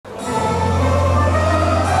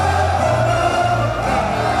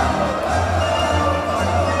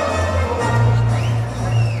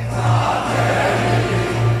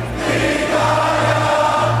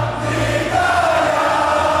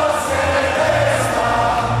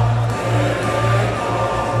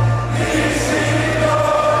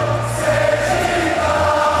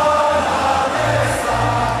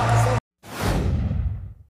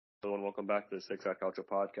the Six Out Culture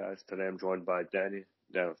podcast. Today I'm joined by Danny.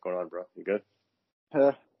 Dan, what's going on, bro? You good?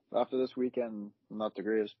 After this weekend, not the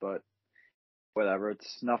greatest, but whatever.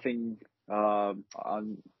 It's nothing out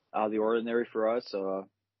of the ordinary for us.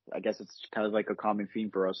 I guess it's kind of like a common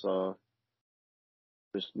theme for us,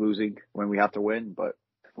 just losing when we have to win. But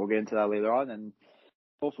we'll get into that later on, and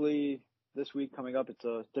hopefully this week coming up, it's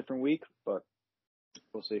a different week, but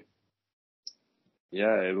we'll see.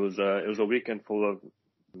 Yeah, it was a weekend full of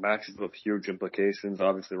matches with huge implications.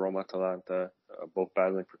 Obviously, Roma, Atalanta, both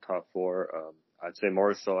battling for top four. I'd say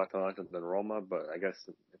more so Atalanta than Roma, but I guess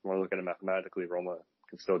if you want to look at it mathematically, Roma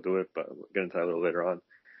can still do it, but we'll get into that a little later on.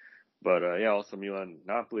 But also Milan,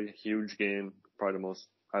 Napoli, huge game, probably the most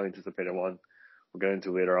highly anticipated one. We'll get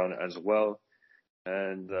into later on as well.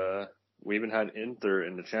 And we even had Inter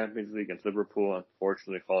in the Champions League against Liverpool,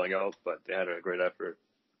 unfortunately falling out, but they had a great effort.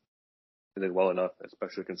 They did well enough,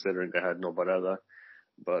 especially considering they had no Barella.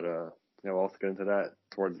 But we'll also get into that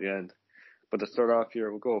towards the end. But to start off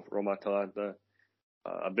here, we'll go with Roma-Atalanta.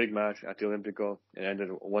 A big match at the Olimpico. It ended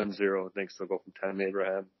 1-0 thanks to a goal from Tammy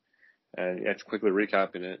Abraham. And just quickly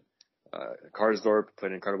recapping it, Karsdorp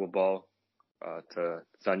played an incredible ball to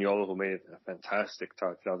Zaniolo, who made a fantastic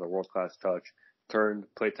touch. That was a world-class touch. Turned,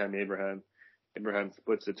 played Tammy Abraham. Abraham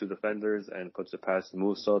splits it to defenders and puts it past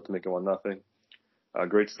Musso to make it 1-0. A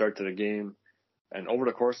great start to the game. And over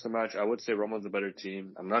the course of the match, I would say Roma's a better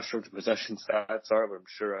team. I'm not sure what the possession stats are, but I'm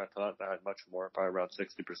sure Atalanta had much more, probably around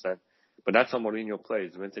 60%. But that's how Mourinho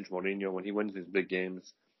plays. Vintage Mourinho, when he wins these big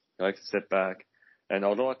games, he likes to sit back. And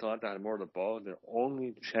although Atalanta had more of the ball, the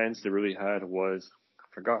only chance they really had was, I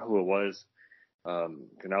forgot who it was. Now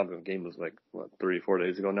the game was 3-4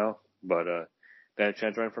 days ago now. But they had a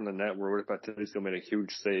chance right from the net where Patricio made a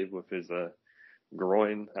huge save with his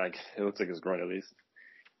groin. It looks like his groin at least.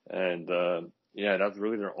 And that's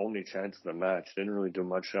really their only chance of the match. They didn't really do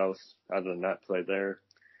much else other than that play there.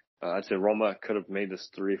 I'd say Roma could have made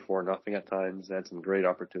this 3-4-0 at times. They had some great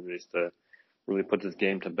opportunities to really put this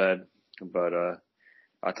game to bed. But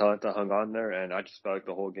Atalanta hung on there, and I just felt like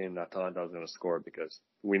the whole game that Atalanta was going to score because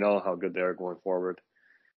we know how good they are going forward.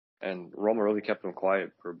 And Roma really kept them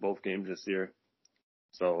quiet for both games this year.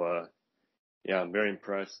 So, I'm very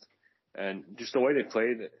impressed. And just the way they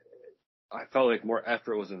played, I felt like more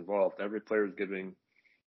effort was involved. Every player was giving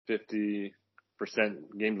 50%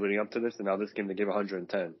 games leading up to this, and now this game they gave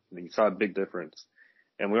 110. You saw a big difference.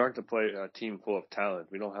 And we aren't to play a team full of talent.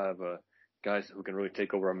 We don't have guys who can really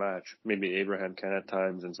take over a match. Maybe Abraham can at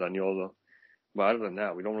times and Zaniolo. But other than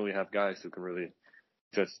that, we don't really have guys who can really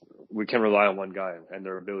we can rely on one guy and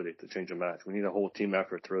their ability to change a match. We need a whole team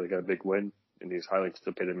effort to really get a big win in these highly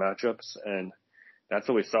anticipated matchups. And that's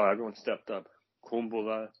what we saw. Everyone stepped up.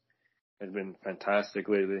 Kumbula has been fantastic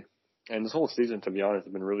lately. And this whole season, to be honest,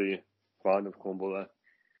 I've been really fond of Kumbula.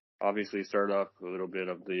 Obviously, he started off with a little bit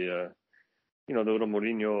of the little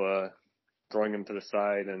Mourinho throwing him to the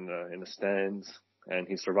side and in the stands. And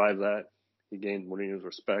he survived that. He gained Mourinho's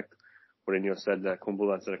respect. Mourinho said that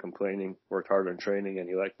Kumbula, instead of complaining, worked harder in training, and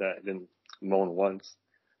he liked that. He didn't moan once.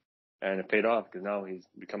 And it paid off because now he's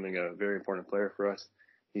becoming a very important player for us.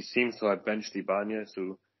 He seems to have benched Ibanez,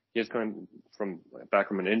 who he is coming back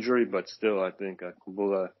from an injury, but still, I think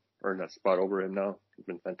Kumbula earned that spot over him now. He's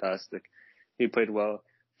been fantastic. He played well.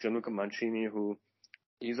 Gianluca Mancini, who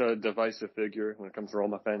he's a divisive figure when it comes to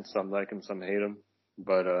Roma fans. Some like him, some hate him.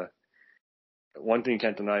 But one thing you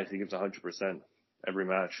can't deny is he gives 100% every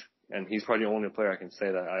match. And he's probably the only player I can say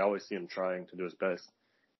that I always see him trying to do his best.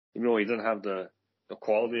 Even though he doesn't have the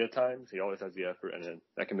quality at times, he always has the effort, and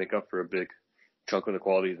that can make up for a big chunk of the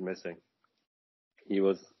quality he's missing. He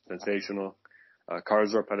was sensational.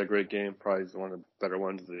 Karsdorp had a great game, probably one of the better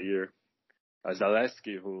ones of the year.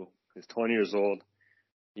 Zalewski, who is 20 years old,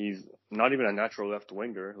 he's not even a natural left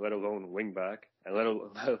winger, let alone wing back, and let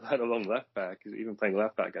alone left back. He's even playing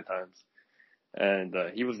left back at times. And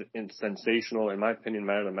he was sensational, in my opinion,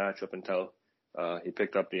 man of the match up until he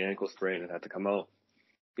picked up the ankle sprain and had to come out.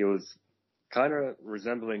 He was kind of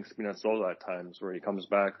resembling Spinazzola at times, where he comes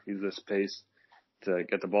back, uses his pace to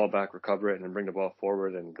get the ball back, recover it, and then bring the ball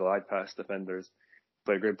forward and glide past defenders.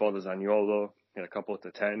 Played a great ball to Zaniolo, and a couple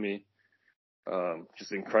to Tammy.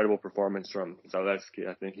 Just incredible performance from Zalewski.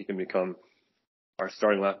 I think he can become our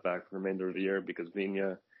starting left back for the remainder of the year because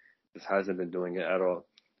Vigna just hasn't been doing it at all.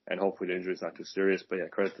 And hopefully the injury is not too serious.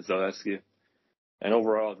 But credit to Zalewski. And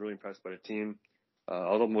overall, I was really impressed by the team.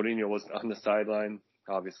 Although Mourinho was on the sideline,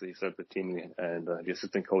 obviously he said Bettini and the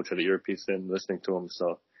assistant coach had the earpiece in listening to him.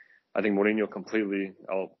 So I think Mourinho completely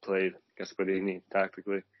outplayed Gasperini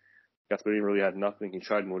tactically. Gasperini really had nothing. He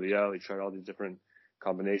tried Muriel. He tried all these different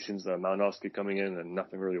combinations. Malinowski coming in and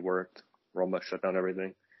nothing really worked. Roma shut down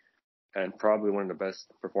everything. and probably one of the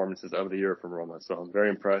best performances of the year from Roma. So I'm very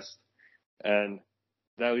impressed. And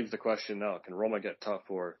that leaves the question now: can Roma get top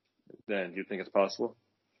four? Then do you think it's possible?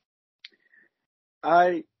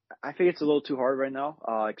 I think it's a little too hard right now,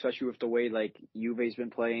 especially with the way like Juve's been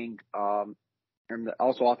playing, and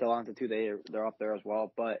also Atalanta too. They're up there as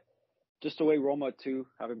well, but just the way Roma too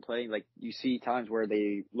have been playing, like you see times where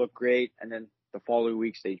they look great, and then the following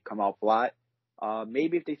weeks they come out flat.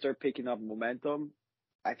 Maybe if they start picking up momentum,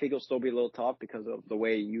 I think it'll still be a little tough because of the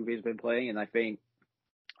way Juve's been playing, and I think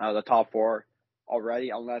the top four already,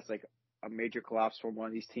 unless like a major collapse from one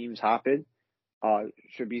of these teams happen,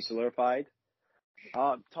 should be solidified.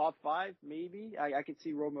 Top five, maybe. I could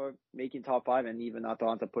see Roma making top five and even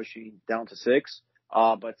Atalanta pushing down to six.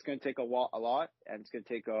 But it's going to take a lot, and it's going to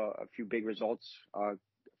take a few big results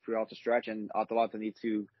throughout the stretch. And Atalanta need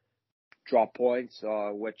to drop points,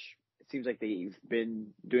 which it seems like they've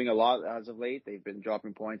been doing a lot as of late. They've been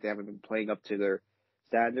dropping points. They haven't been playing up to their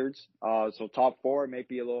standards. So top four may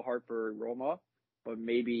be a little hard for Roma, but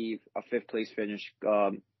maybe a fifth place finish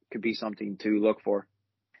could be something to look for.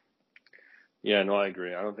 Yeah, no, I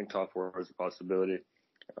agree. I don't think top four is a possibility.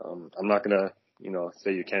 I'm not gonna,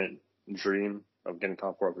 say you can't dream of getting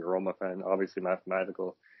top four if you're a Roma fan. Obviously,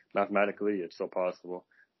 mathematically, it's still possible,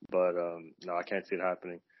 but no, I can't see it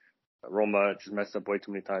happening. Roma just messed up way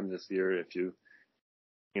too many times this year. If you,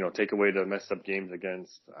 take away the messed up games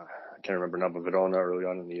against, I can't remember Napa Verona early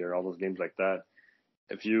on in the year, all those games like that.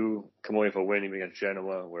 If you come away with a win even against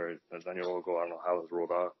Genoa, where Daniel logo, I don't know how it was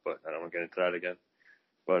rolled off, but I don't want to get into that again.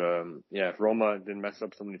 But if Roma didn't mess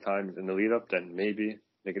up so many times in the lead up, then maybe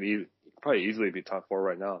they could probably easily be top four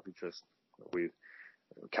right now because we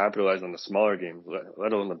capitalized on the smaller games,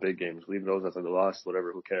 let alone the big games. Leave those as a loss,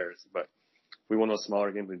 whatever, who cares? But if we won those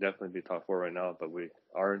smaller games, we'd definitely be top four right now, but we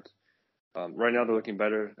aren't. Right now they're looking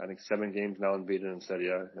better. I think 7 games now unbeaten in Serie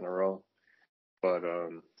A in a row. But I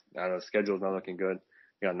don't know, the schedule's not looking good.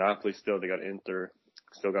 They got Napoli still, they got Inter,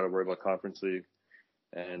 still got to worry about Conference League.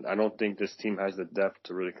 And I don't think this team has the depth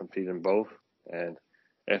to really compete in both. And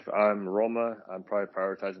if I'm Roma, I'm probably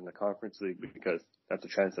prioritizing the Conference League because that's a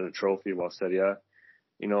chance at a trophy, while Serie A,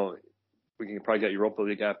 we can probably get Europa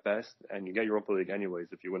League at best, and you get Europa League anyways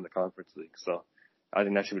if you win the Conference League. So I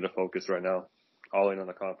think that should be the focus right now, all in on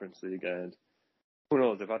the Conference League. And who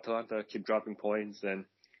knows, if Atalanta keep dropping points, then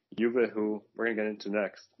Juve, who we're going to get into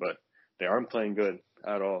next, but they aren't playing good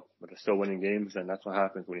at all, but they're still winning games, and that's what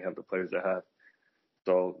happens when you have the players they have.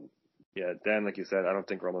 So, yeah, Dan, like you said, I don't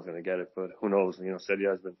think Roma's going to get it, but who knows? Serie A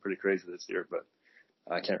has been pretty crazy this year, but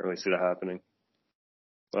I can't really see that happening.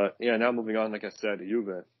 But, yeah, now moving on, like I said,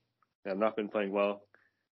 Juve have not been playing well.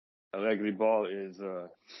 Allegri ball is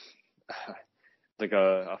like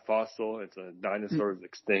a fossil. It's a dinosaur. It's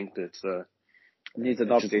extinct. It needs an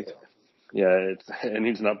update. It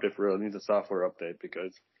needs an update for real. It needs a software update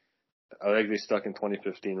because Allegri's stuck in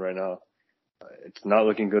 2015 right now. It's not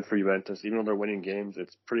looking good for Juventus. Even though they're winning games,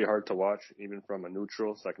 it's pretty hard to watch, even from a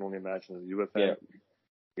neutral, so I can only imagine as a Juve fan. Yeah.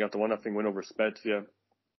 You got the 1-0 win over Spezia,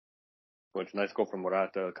 which nice goal from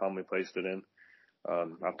Morata, calmly placed it in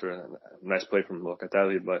after a nice play from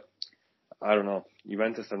Locatelli. But I don't know.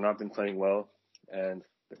 Juventus have not been playing well, and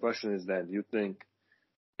the question is then, do you think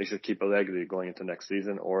they should keep Allegri going into next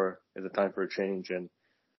season, or is it time for a change and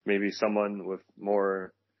maybe someone with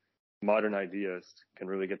more modern ideas can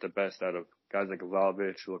really get the best out of guys like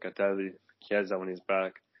Vlahovic, Locatelli, Chiesa when he's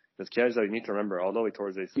back? Because Chiesa, you need to remember, although he tore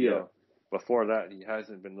his ACL, before that he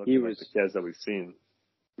hasn't been looking like the Chiesa we've seen.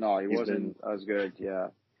 No, he wasn't as good,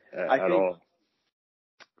 at all.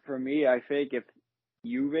 For me, I think if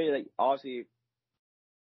Juve, obviously,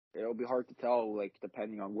 it'll be hard to tell,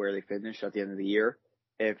 depending on where they finish at the end of the year,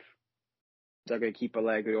 if they're going to keep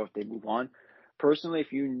Allegri or if they move on. Personally,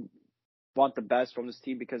 if you want the best from this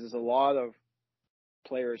team, because there's a lot of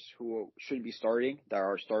players who should be starting that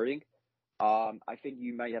are starting, I think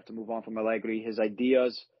you might have to move on from Allegri. His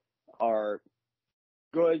ideas are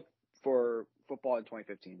good for football in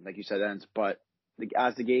 2015, like you said, ends, but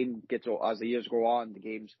as the years go on, the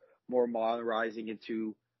game's more modernizing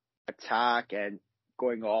into attack and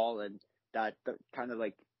going all, and that kind of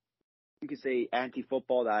you could say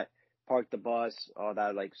anti-football, that park the bus,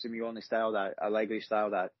 that Simeone style, that Allegri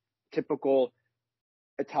style, that typical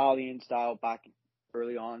Italian style back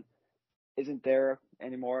early on isn't there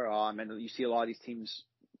anymore. And you see a lot of these teams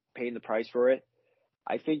paying the price for it.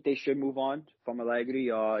 I think they should move on from Allegri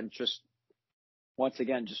and just, once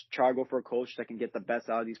again, just try to go for a coach that can get the best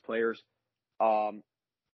out of these players. And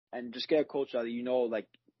just get a coach that you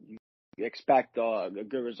expect a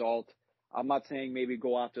good result. I'm not saying maybe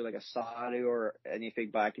go after a Sarri or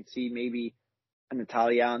anything, but I could see maybe an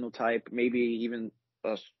Italiano type, maybe even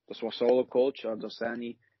a solo coach,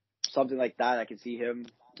 Dosani, something like that. I can see him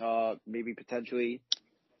maybe potentially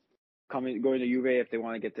going to Juve if they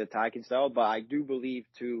want to get the attacking style. But I do believe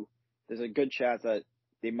too, there's a good chance that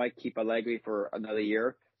they might keep Allegri for another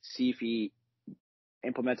year, see if he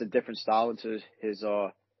implements a different style into his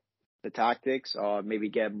the tactics, maybe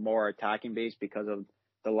get more attacking base because of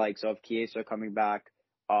the likes of Chiesa coming back,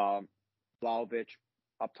 Vlahovic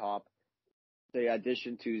up top, the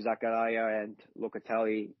addition to Zakaria and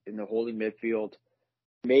Locatelli in the holding midfield,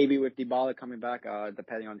 maybe with Dybala coming back,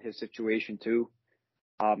 depending on his situation too.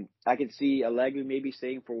 I could see Allegri maybe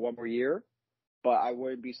staying for one more year, but I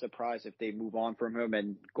wouldn't be surprised if they move on from him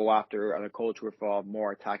and go after a coach with a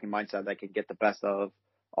more attacking mindset that can get the best of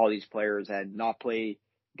all these players and not play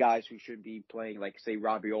guys who should be playing, like, say,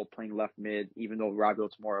 Rabiot playing left mid, even though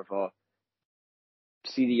Rabiot's more of a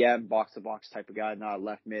CDM, box-to-box type of guy, not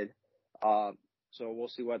left mid. So we'll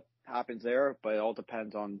see what happens there, but it all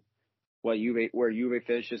depends on where Juve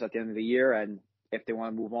finishes at the end of the year and if they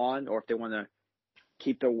want to move on or if they want to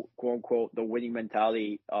keep the quote-unquote the winning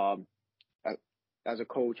mentality as a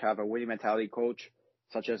coach, have a winning mentality coach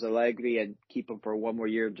such as Allegri and keep him for one more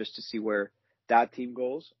year just to see where that team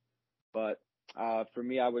goes. But for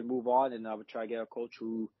me, I would move on and I would try to get a coach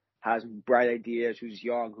who has bright ideas, who's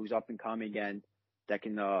young, who's up and coming, and that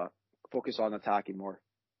can focus on attacking more.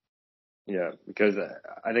 Yeah, because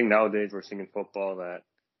I think nowadays we're seeing in football that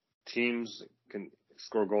teams can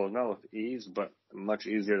score goals now with ease, but much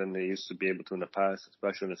easier than they used to be able to in the past,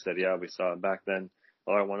 especially in the Serie A. We saw it back then,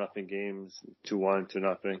 a lot of 1-0 games, 2-1,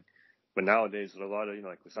 2-0. But nowadays, there's a lot of,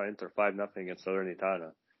 like we saw Inter 5-0 against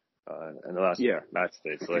Salernitana in the last match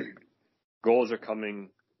day. So, goals are coming,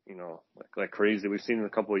 like crazy. We've seen in a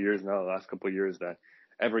couple of years now, the last couple of years, that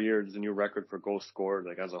every year there's a new record for goals scored,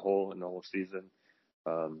 like as a whole in the whole season.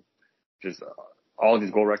 Just all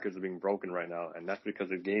these goal records are being broken right now, and that's because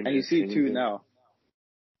the game. And you see too now.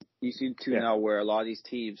 You see too now where a lot of these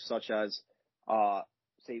teams, such as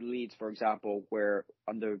say Leeds, for example, where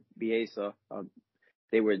under Bielsa,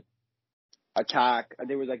 they would attack,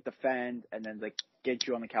 they would like defend, and then like get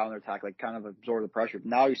you on the counter attack, like kind of absorb the pressure.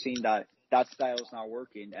 Now you're seeing that style is not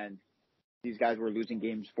working, and these guys were losing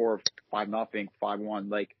games 4-5-0,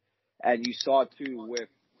 5-1, like, and you saw it too with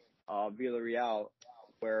Villarreal,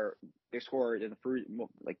 where they scored in the first,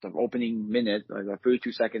 like the opening minute, like the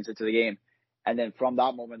 32 seconds into the game, and then from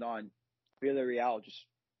that moment on, Villarreal just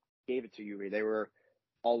gave it to Juve. They were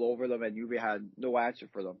all over them, and Juve had no answer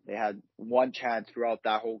for them. They had one chance throughout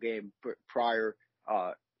that whole game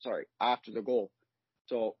after the goal.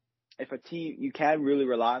 So if a team, you can't really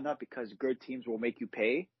rely on that because good teams will make you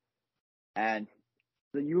pay, and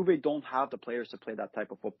the Juve don't have the players to play that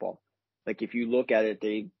type of football. Like if you look at it,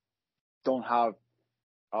 they don't have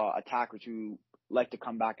attackers who like to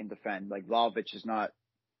come back and defend. Like Vlahovic is not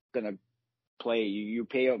gonna play. You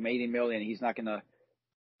pay him 80 million, he's not gonna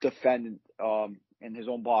defend in his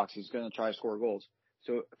own box. He's gonna try to score goals.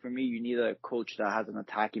 So for me, you need a coach that has an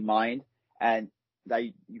attacking mind and that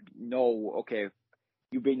okay,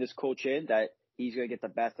 you bring this coach in that he's gonna get the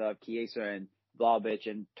best of Chiesa and Vlahovic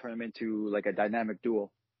and turn them into like a dynamic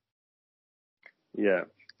duo. Yeah,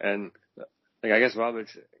 and like I guess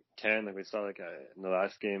Vlahovic can, like we saw like in the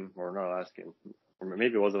last game, or not last game, or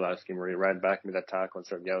maybe it was the last game where he ran back, made that tackle and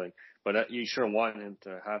started yelling. But you shouldn't want him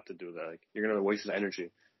to have to do that. Like you're gonna waste his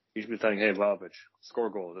energy. You should be telling, hey Vlahovic, score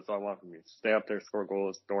goals. That's all I want from you. Stay up there, score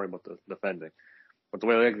goals. Don't worry about the defending. But the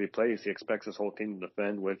way Allegri plays, he expects his whole team to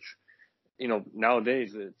defend, which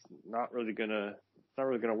nowadays it's not really gonna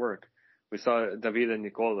work. We saw Davide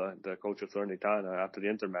Nicola, the coach of Salernitana, after the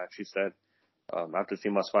Inter match. He said, after the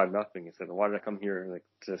team lost 5-0, he said, why did I come here like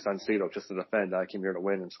to San Siro just to defend? I came here to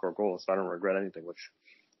win and score goals, so I don't regret anything. Which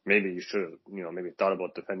maybe you should have, maybe thought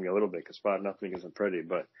about defending a little bit because 5-0 isn't pretty.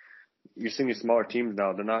 But you're seeing these smaller teams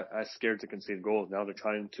now; they're not as scared to concede goals. Now they're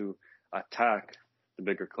trying to attack the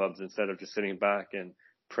bigger clubs instead of just sitting back and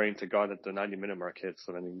praying to God that the 90-minute mark hits,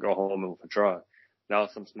 so then you can go home and withdraw. Now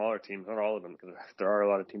some smaller teams, not all of them, because there are a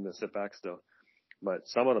lot of teams that sit back still, but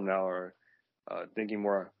some of them now are thinking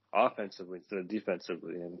more offensively instead of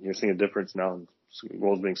defensively, and you're seeing a difference now in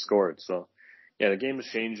goals being scored. So, yeah, the game is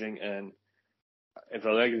changing, and if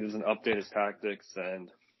Allegri doesn't update his tactics and,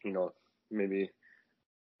 maybe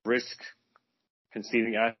risk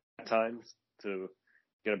conceding at times to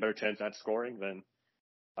get a better chance at scoring, then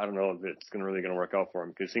I don't know if it's really going to work out for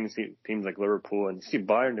him. Because seeing teams like Liverpool and you see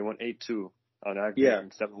Bayern, they won 8-2 on aggregate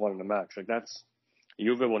and 7-1 in the match. Like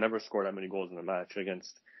Juve will never score that many goals in a match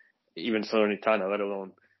against even Salernitana, let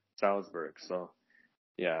alone Salzburg. So,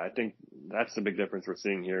 yeah, I think that's the big difference we're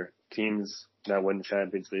seeing here. Teams that win the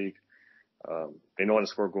Champions League, they know how to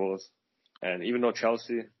score goals. And even though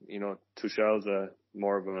Chelsea, Tuchel's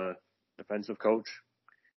more of a defensive coach,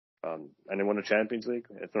 and they won the Champions League,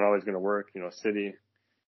 it's not always going to work. City,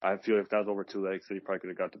 I feel if that was over 2 legs, City probably could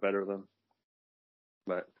have got the better of them.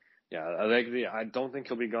 But yeah, Allegri, I don't think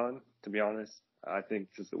he'll be gone, to be honest. I think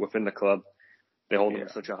just within the club, they hold him in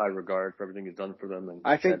such a high regard for everything he's done for them. And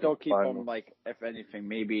I think they'll keep him, like, if anything,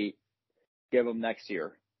 maybe give him next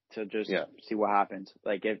year to just see what happens.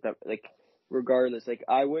 Like, regardless, like,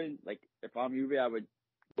 I wouldn't, like, if I'm Juve, I would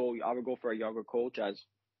go for a younger coach, as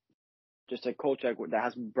just a coach that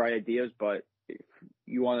has some bright ideas. But if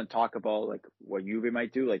you want to talk about, like, what Juve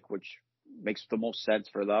might do, like, which makes the most sense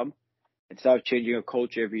for them, instead of changing a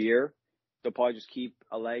coach every year, they'll probably just keep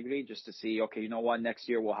Allegri just to see, okay, you know what, next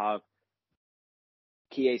year we'll have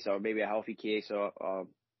Chiesa, or maybe a healthy Chiesa,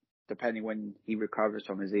 depending when he recovers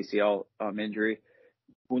from his ACL injury.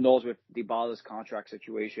 Who knows with Dybala's contract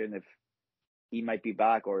situation, if he might be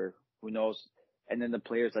back, or who knows. And then the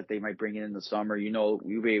players that they might bring in the summer,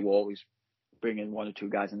 Juve will always bring in 1 or 2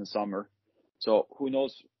 guys in the summer. So who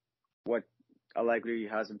knows what Allegri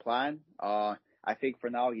has in plan. I think for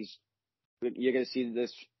now you're going to see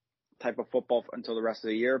this type of football until the rest of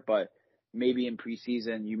the year, but maybe in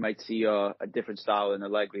preseason you might see a different style in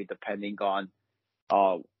Allegri depending on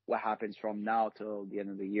what happens from now till the end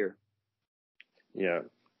of the year. Yeah,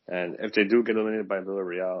 and if they do get eliminated by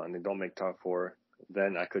Villarreal and they don't make top 4,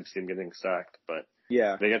 then I could see them getting sacked. But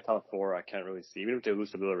if they get top 4, I can't really see. Even if they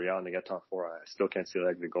lose to Villarreal and they get top 4, I still can't see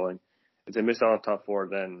Allegri going. If they miss out on top 4,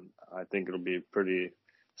 then I think it'll be pretty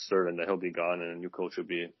certain that he'll be gone and a new coach will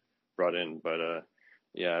be brought in. But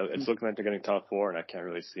it's looking like they're getting top 4, and I can't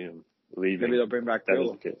really see him leaving. Maybe they'll bring back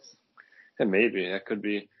Pirlo. And maybe that could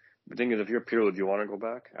be. The thing is, if you're Pirlo, do you want to go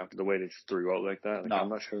back after the way they just threw you out like that? No. I'm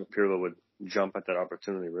not sure if Pirlo would jump at that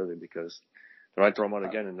opportunity, really, because they might throw him out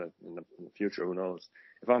again in the future. Who knows?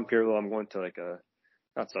 If I'm Pirlo, I'm going to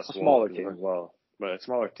not a smaller team, but a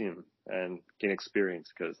smaller team and gain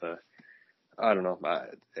experience, because I don't know.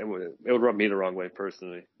 It would rub me the wrong way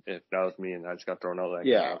personally if that was me and I just got thrown out like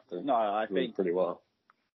that. No, I think pretty well.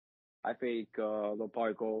 I think they'll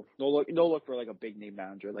probably go. They'll look for like a big name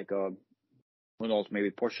manager, like who knows, maybe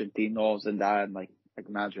Pochettino's and that, and like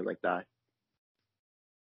a manager like that.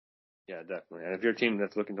 Yeah, definitely. And if you're a team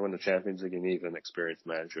that's looking to win the Champions League, you need an experienced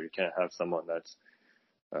manager. You can't have someone that's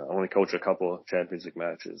only coached a couple of Champions League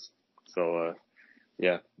matches. So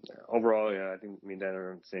overall, I think me and Dan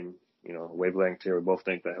are on the same wavelength here. We both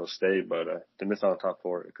think that he'll stay, but to miss out on top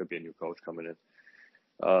 4, it could be a new coach coming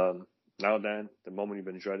in. Now, Dan, the moment you've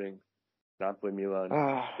been dreading, Napoli Milan,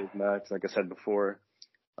 big match. Like I said before,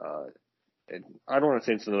 I don't want to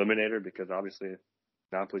say it's an eliminator, because obviously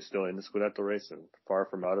Napoli's still in the Scudetto race and far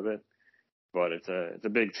from out of it. But it's a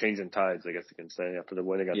big change in tides, I guess you can say, after the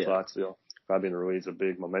win against Lazio. Fabian Ruiz, a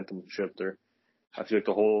big momentum shifter. I feel like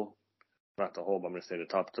but I'm going to say the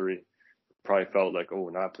top 3 probably felt like,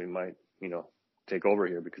 Napoli might, take over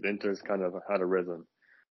here, because Inter's kind of had a rhythm.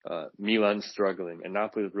 Milan's struggling, and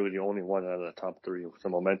Napoli is really the only one out of the top 3 with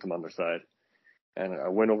some momentum on their side. And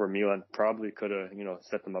a win over Milan probably could have,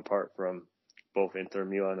 set them apart from both Inter and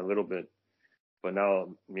Milan a little bit. But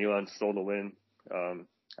now Milan stole the win.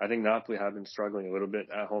 I think Napoli have been struggling a little bit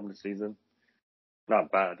at home this season.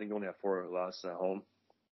 Not bad. I think they only have 4 losses at home.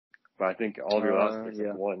 But I think all of your losses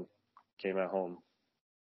except 1 came at home.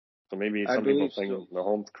 So maybe something about playing the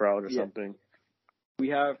home crowd or something. We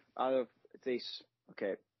have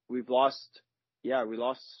we've lost, I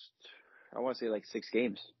want to say like 6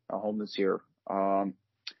 games at home this year.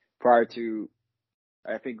 Prior to,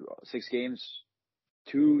 I think 6 games,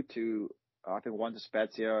 2 to, I think 1 to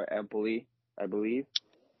Spezia, Empoli, I believe.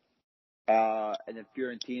 And then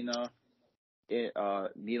Fiorentina,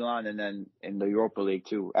 Milan, and then in the Europa League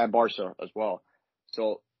too, and Barca as well.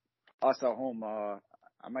 So us at home,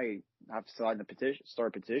 I might have to start a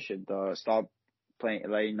petition to stop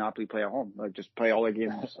letting Napoli play at home. Like, just play all their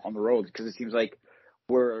games on the road, because it seems like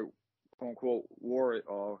we're quote unquote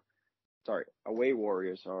away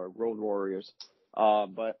warriors or road warriors.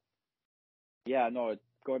 But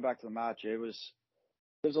going back to the match,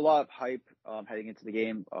 there's a lot of hype heading into the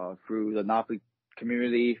game through the Napoli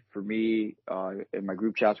community, for me, in my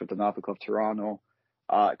group chats with the Napoli Club Toronto,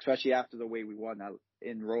 especially after the way we won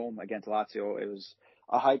in Rome against Lazio. It was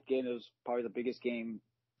a hype game. It was probably the biggest game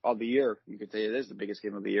of the year. You could say it is the biggest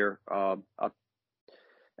game of the year.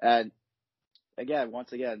 And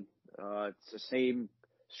once again, it's the same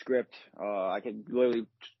script. I can literally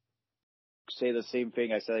say the same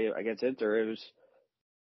thing I said against Inter. It was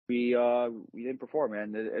we didn't perform,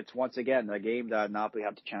 and it's once again a game that Napoli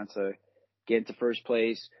had the chance to get into first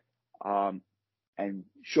place, and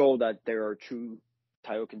show that they are true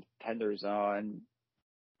title contenders and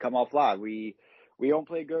come out flat. We don't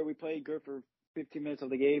play good. We played good for 15 minutes of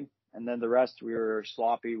the game, and then the rest we were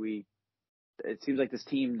sloppy. It seems like this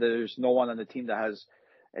team, there's no one on the team that has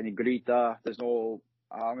any grinta. There's no,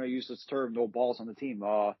 I'm going to use this term, no balls on the team.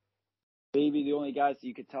 Maybe the only guys that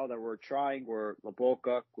you could tell that were trying were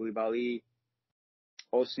Laboca, Koulibaly,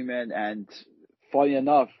 Osimhen, and funny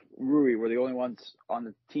enough, Rui were the only ones on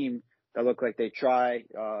the team that looked like they try,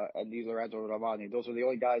 and Di Lorenzo Romani. Those were the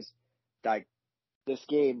only guys that this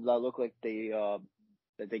game that looked like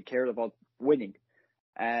that they cared about winning.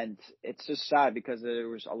 And it's just sad because there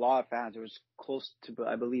was a lot of fans. There was close to,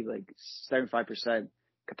 I believe, like 75%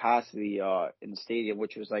 capacity in the stadium,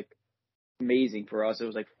 which was like amazing for us. It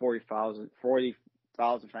was like 40,000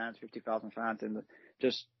 fans, 50,000 fans, and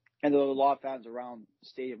there were a lot of fans around the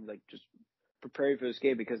stadium, like just preparing for this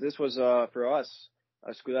game because this was for us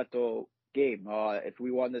a Scudetto game. If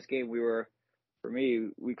we won this game, we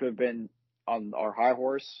could have been on our high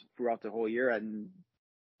horse throughout the whole year, and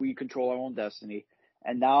we control our own destiny.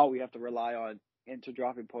 And now we have to rely on Inter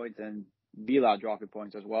dropping points and Milan dropping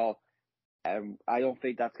points as well. And I don't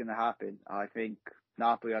think that's going to happen. I think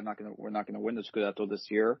Napoli we're not going to win the Scudetto this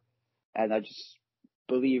year. And I just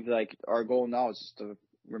believe like our goal now is just to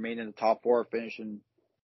remain in the top four, finish in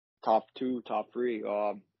top two, top three.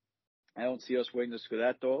 I don't see us winning the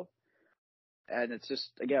Scudetto. And it's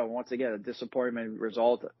just, once again, a disappointment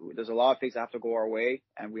result. There's a lot of things that have to go our way,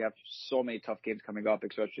 and we have so many tough games coming up,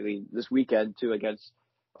 especially this weekend, too, against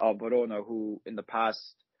Verona, who in the past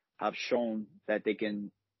have shown that they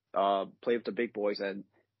can play with the big boys. And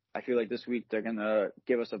I feel like this week they're going to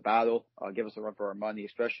give us a battle, give us a run for our money,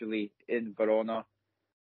 especially in Verona.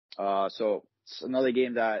 So it's another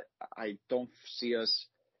game that I don't see us.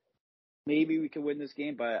 Maybe we can win this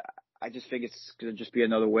game, but I just think it's going to just be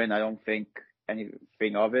another win. I don't think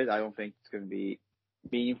anything of it. I don't think it's going to be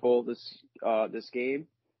meaningful this game.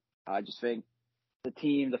 I just think the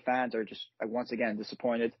team, the fans are just once again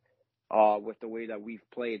disappointed with the way that we've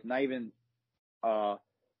played. Not even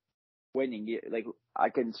winning. Like I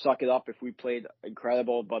can suck it up if we played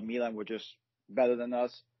incredible, but Milan were just better than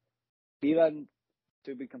us. Milan,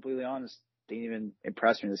 to be completely honest, didn't even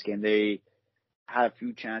impress me in this game. They had a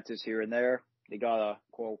few chances here and there. They got a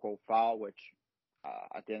quote-unquote foul, which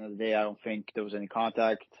at the end of the day, I don't think there was any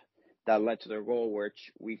contact that led to their goal,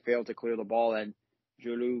 which we failed to clear the ball. And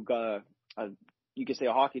Giroud got you could say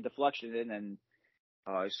a hockey deflection in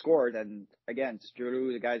and scored. And again, it's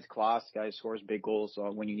Giroud, the guy's class. The guy scores big goals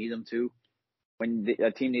when you need him to. When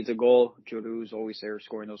a team needs a goal, Giroud's always there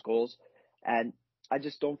scoring those goals. And I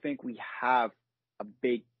just don't think we have a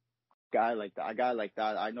big guy like that. A guy like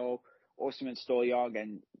that. I know Osimhen's still young,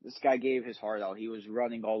 and this guy gave his heart out. He was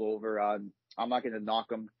running all over. I'm not going to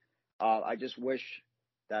knock him. I just wish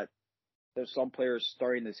that there's some players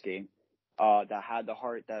starting this game that had the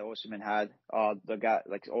heart that Osimhen had. The guy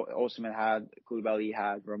like Osimhen had, Koulibaly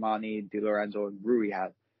had, Romani, Di Lorenzo, and Rui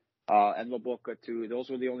had, and Lobotka too. Those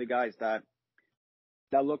were the only guys that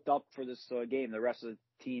looked up for this game. The rest of the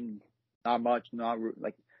team, not much.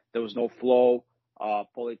 There was no flow.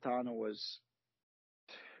 Politano was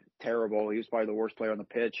terrible. He was probably the worst player on the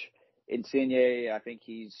pitch. Insigne, I think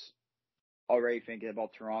he's already thinking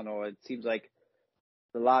about Toronto. It seems like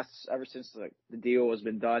ever since the deal has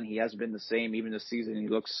been done, he hasn't been the same. Even this season, he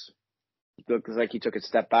looks like he took a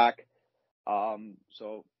step back.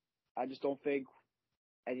 So I just don't think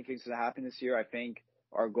anything's going to happen this year. I think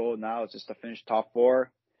our goal now is just to finish top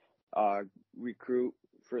four, recruit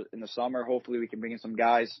in the summer. Hopefully we can bring in some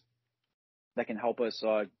guys that can help us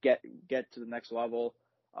get to the next level.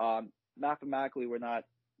 Mathematically, we're not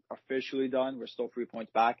officially done. We're still 3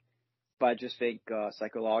 points back. But I just think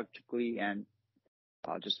psychologically and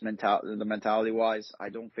just the mentality-wise, I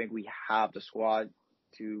don't think we have the squad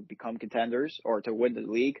to become contenders or to win the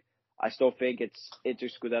league. I still think it's Inter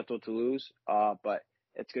Scudetto to lose, but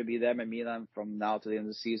it's going to be them and Milan from now to the end of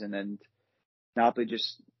the season. And Napoli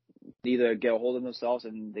just need to get a hold of themselves,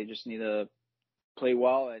 and they just need to play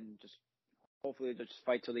well and just hopefully just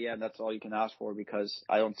fight till the end. That's all you can ask for, because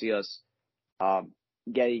I don't see us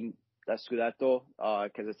getting that Scudetto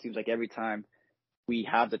because it seems like every time we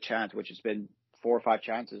have the chance, which has been 4 or 5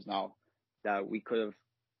 chances now, that we could have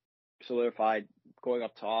solidified going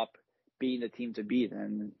up top, being the team to beat,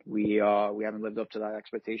 and we haven't lived up to that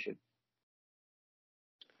expectation.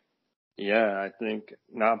 Yeah, I think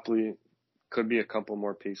Napoli could be a couple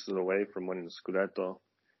more pieces away from winning the Scudetto.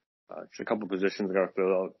 Just a couple positions got to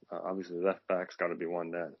fill out. Obviously, left back's got to be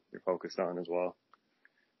one that you're focused on as well.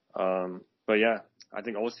 But yeah, I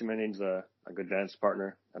think Osimhen needs a good dance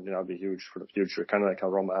partner. I think that'll be huge for the future. Kind of like how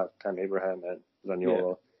Roma have Tam Abraham and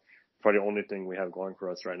Zaniolo. probably the only thing we have going for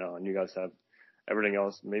us right now. And you guys have everything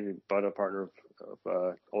else, maybe but a partner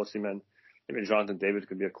of Osimhen. Maybe Jonathan David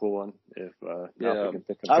could be a cool one if Napoli can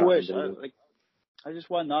pick up I Jonathan wish. David. I just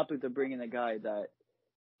want Napoli to bring in a guy that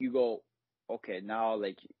you go, okay, now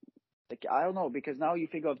like I don't know, because now you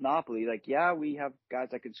think of Napoli, like, yeah, we have guys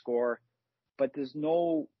that can score, but there's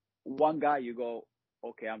no one guy you go,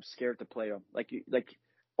 okay, I'm scared to play him. Like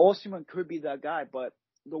Osimhen could be that guy, but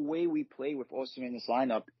the way we play with Osimhen in this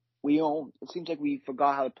lineup, it seems like we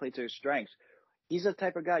forgot how to play to his strengths. He's the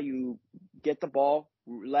type of guy you get the ball,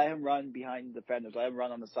 let him run behind defenders, let him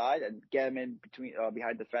run on the side, and get him in between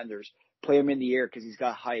behind defenders. Play him in the air because he's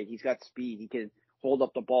got height, he's got speed, he can hold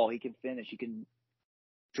up the ball, he can finish, he can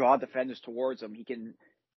draw defenders towards him, he can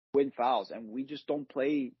win fouls, and we just don't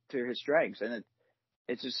play to his strengths, and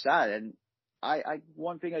it's just sad. And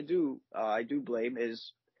one thing I do blame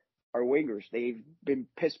is our wingers. They've been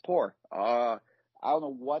piss poor. I don't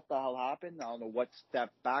know what the hell happened. I don't know what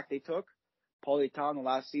step back they took. Politano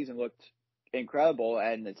last season looked incredible,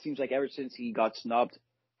 and it seems like ever since he got snubbed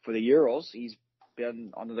for the Euros, he's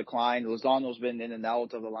been on the decline. Lozano's been in and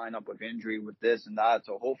out of the lineup with injury, with this and that,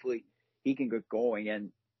 so hopefully he can get going.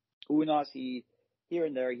 And Unas, here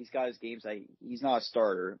and there, he's got his games. He's not a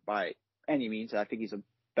starter by any means. I think he's a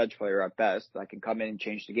bench player at best that can come in and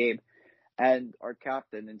change the game. And our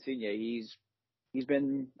captain, Insigne, he's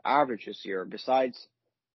been average this year. Besides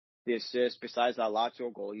the assist, besides that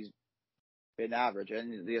Lazio goal, he's been average.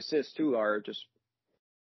 And the assists too are just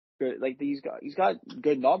good. Like he's got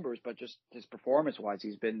good numbers, but just his performance wise,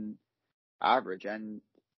 he's been average. And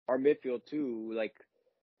our midfield too, like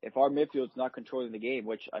if our midfield's not controlling the game,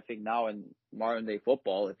 which I think now in modern day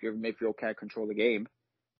football, if your midfield can't control the game,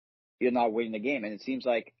 you're not winning the game. And it seems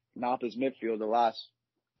like Napoli's midfield the last,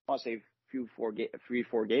 I want to say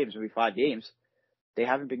 3-4 games, maybe 5 games, they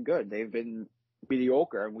haven't been good. They've been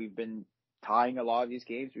mediocre, and we've been tying a lot of these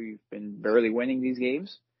games. We've been barely winning these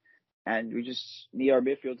games, and we just need our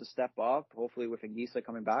midfield to step up. Hopefully, with Anguissa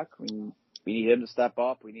coming back, we need him to step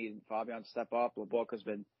up. We need Fabian to step up. Loboka's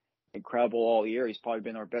been incredible all year. He's probably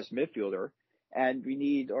been our best midfielder, and we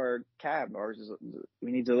need our cab, or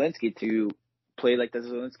we need Zielinski to play like the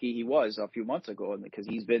Zielinski he was a few months ago, because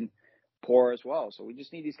he's been poor as well. So we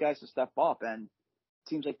just need these guys to step up, and it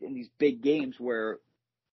seems like in these big games where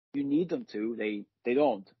you need them to, they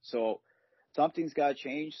don't. So something's got to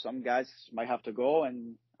change. Some guys might have to go,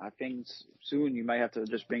 and I think soon you might have to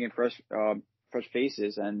just bring in fresh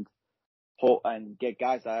faces and get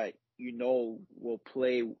guys that will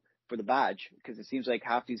play for the badge, because it seems like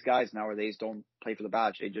half these guys nowadays don't play for the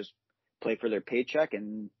badge. They just play for their paycheck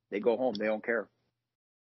and they go home. They don't care.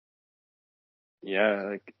 Yeah,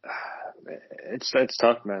 like it's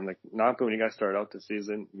tough, man. Like Napoli, when you guys started out the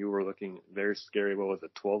season, you were looking very scary. What was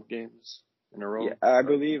it, 12 games in a row? Yeah, I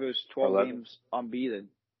believe it was 12 games unbeaten.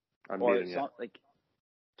 Unbeaten, yeah. Like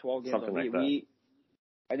 12 games something unbeaten. like that.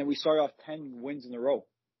 And then we started off 10 wins in a row.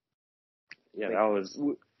 Yeah, that was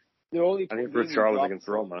the only. I think first draw was against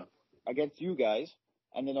Roma. Against you guys,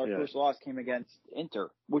 and then our first loss came against Inter,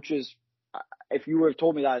 which is, if you would have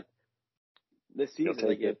told me that this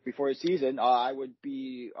season, before the season, I would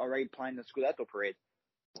be already planning the Scudetto parade.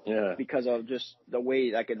 Yeah. Because of just the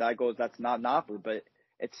way that goes, that's not Napoli, but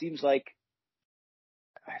it seems like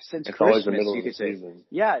since it's Christmas, you could say. Season.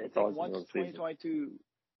 Yeah, it's like once 2022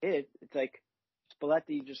 hit, it's like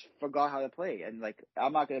Spalletti just forgot how to play, and like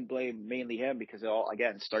I'm not going to blame mainly him, because it all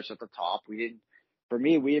again starts at the top. We didn't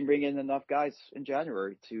bring in enough guys in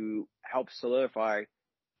January to help solidify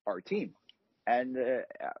our team. And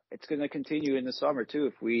it's going to continue in the summer too.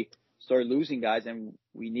 If we start losing guys, and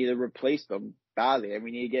we need to replace them badly, and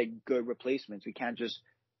we need to get good replacements. We can't just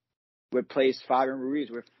replace Fabian Ruiz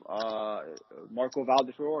with Marco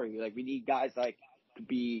Valdefiore. Like, we need guys that could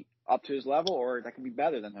be up to his level or that can be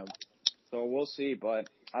better than him. So we'll see. But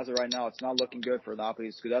as of right now, it's not looking good for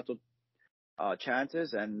Napoli's Scudetto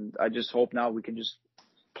chances. And I just hope now we can just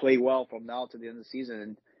play well from now to the end of the season,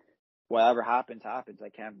 and whatever happens, happens.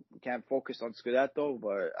 We can't focus on Scudetto,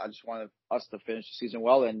 but I just want us to finish the season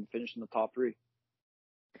well and finish in the top 3.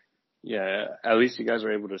 Yeah, at least you guys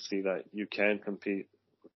are able to see that you can compete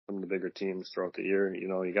from the bigger teams throughout the year. You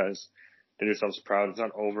know, you guys did yourselves proud. It's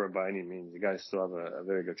not over by any means. You guys still have a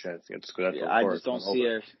very good chance to get Scudetto. Yeah, I just don't see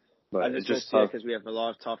it. But I just don't see it because we have a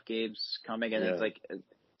lot of tough games coming, and it's like it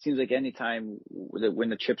seems like any time when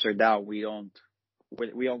the chips are down, we don't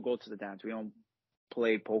go to the dance. We don't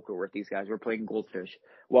play poker with these guys. We're playing goldfish.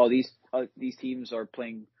 While these teams are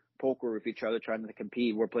playing poker with each other, trying to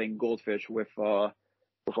compete, we're playing goldfish with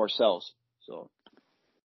ourselves. So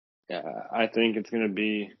yeah, I think it's going to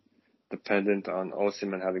be dependent on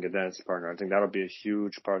Osimhen having a dance partner. I think that'll be a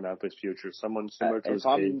huge part of Napoli's future. Someone similar to his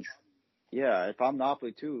age. If I'm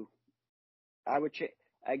Napoli too, I would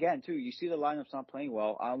again too. You see the lineup's not playing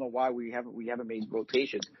well. I don't know why we haven't made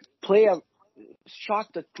rotations.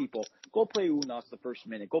 Shock the people. Go play Unas the first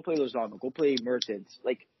minute. Go play Lozano. Go play Mertens.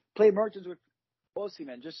 Like play Mertens with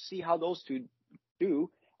Osimhen. Just see how those two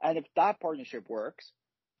do. And if that partnership works,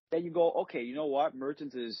 then you go, okay, you know what?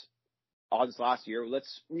 Mertens is on his last year.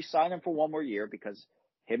 Let's re-sign him for one more year because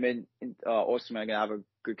him and Osimhen are gonna have a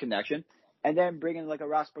good connection. And then bring in like a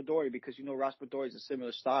Raspadori because you know Raspadori is a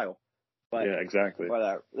similar style. But yeah, exactly.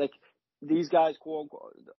 But like these guys, quote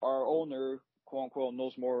unquote, our owner, quote unquote,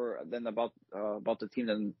 knows more than about the team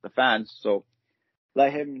than the fans. So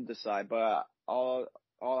let him decide. But all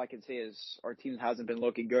I can say is our team hasn't been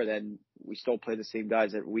looking good, and we still play the same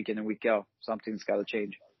guys week in and week out. Something's got to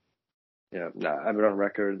change. Yeah, I have it on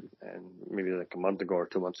record, and maybe like a month ago or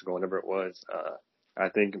 2 months ago, whenever it was. I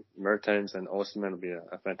think Mertens and Osimhen will be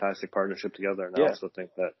a fantastic partnership together, and I also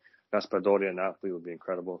think that Raspadori and Napoli would be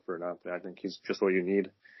incredible for Napoli. I think he's just what you need,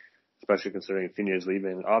 especially considering Fini is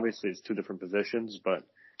leaving. Obviously, it's two different positions,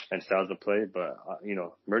 and styles of play. But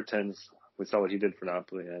Mertens, we saw what he did for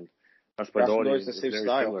Napoli, and Raspadori is very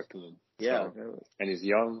similar to him. Yeah, and he's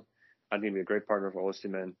young. I think he'd be a great partner for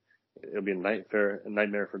Osimhen. It'll be a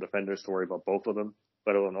nightmare for defenders to worry about both of them.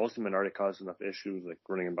 But Osimhen already caused enough issues, like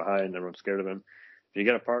running in behind, everyone's scared of him. If you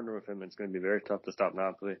get a partner with him, it's going to be very tough to stop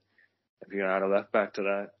Napoli. If you're going to add a left back to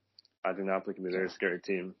that, I think Napoli can be a very scary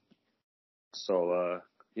team. So,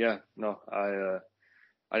 I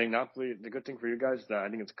think Napoli, the good thing for you guys is that I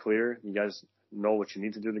think it's clear. You guys know what you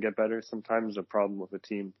need to do to get better. Sometimes the problem with a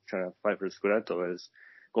team trying to fight for the Scudetto is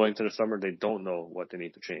going to the summer, they don't know what they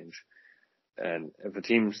need to change. And if a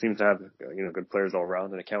team seems to have, good players all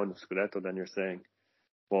around and they can't win the Scudetto, then you're saying,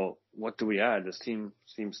 well, what do we add? This team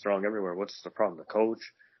seems strong everywhere. What's the problem? The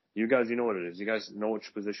coach? You guys, you know what it is. You guys know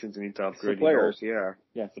which positions you need to upgrade. The players, Yeah,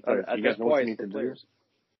 it's the players. You guys know what you need to do.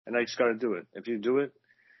 And I just got to do it. If you do it,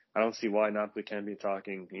 I don't see why Napoli can't be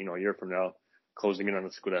talking, a year from now, closing in on the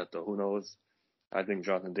Scudetto. Who knows? I think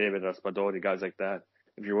Jonathan David, Raspadori, guys like that.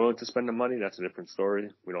 If you're willing to spend the money, that's a different story.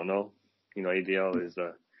 We don't know. ADL is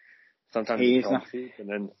sometimes he's cheap, and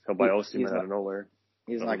then he'll buy Osimhen out of nowhere.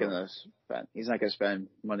 He's not gonna spend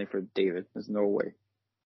money for David. There's no way.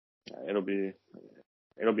 Yeah, it'll be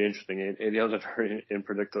interesting. ADL is a very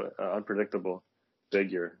unpredictable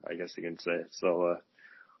figure, I guess you can say. So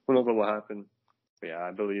who knows what will happen? But yeah,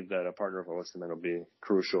 I believe that a partner of Osimhen will be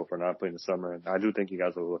crucial for Napoli in the summer, and I do think you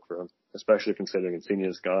guys will look for him, especially considering Insigne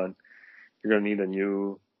is gone. You're gonna need a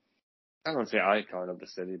new, I don't want to say icon of the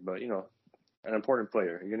city, but an important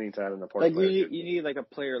player. You're gonna need to add an important player. You need like a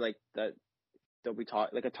player like that we talk,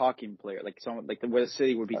 like a talking player, like someone like where the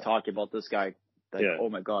city would be talking about this guy. Like, oh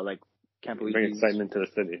my god, like can't believe bring excitement to the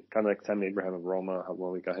city. Kind of like Tammy Abraham of Roma, how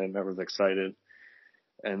well we got him. Everyone's excited.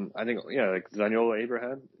 And I think, like Zaniolo,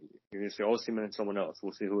 Abraham, you're going to see Osimhen and someone else.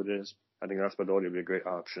 We'll see who it is. I think Raspadori would be a great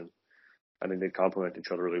option. I think they complement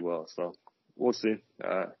each other really well. So we'll see.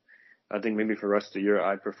 I think maybe for the rest of the year,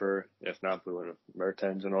 I'd prefer if Napoli were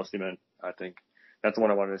Mertens and Osimhen. I think that's the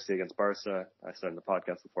one I wanted to see against Barca. I said in the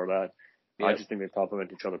podcast before that. Yep. I just think they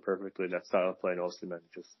complement each other perfectly. That style of play in Osimhen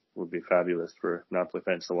just would be fabulous for Napoli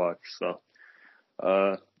fans to watch. So,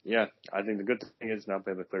 I think the good thing is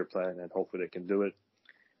Napoli have a clear plan, and hopefully they can do it.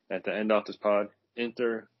 And to end off this pod,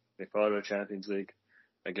 Inter, they fell out of the Champions League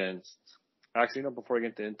against... Actually, before I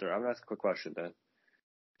get to Inter, I'm going to ask a quick question, Dan.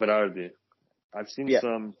 But I've seen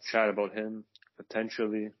some chat about him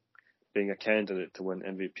potentially being a candidate to win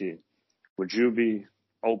MVP. Would you be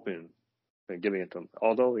open to giving it to him?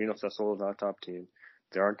 Although, Sassuolo's not a top team.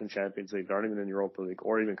 They aren't in Champions League. They aren't even in Europa League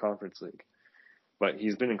or even Conference League. But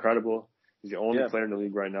he's been incredible. He's the only player in the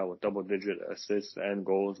league right now with double-digit assists and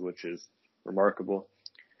goals, which is remarkable.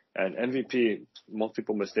 And MVP, most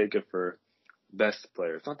people mistake it for best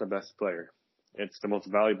player. It's not the best player. It's the most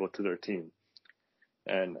valuable to their team.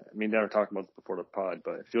 And me and Dan were talking about this before the pod,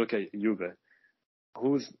 but if you look at Juve,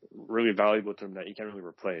 who's really valuable to them that you can't really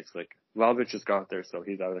replace? Like, Vlahovic just got there, so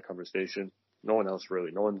he's out of the conversation. No one else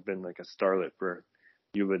really. No one's been like a starlet for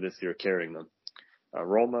Juve this year carrying them.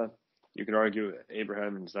 Roma, you can argue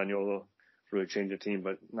Abraham and Zaniolo really changed the team,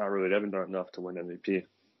 but not really. They haven't done enough to win MVP.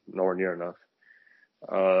 Nowhere near enough.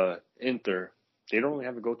 Inter, they don't really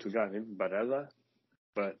have a go-to guy, maybe Barella,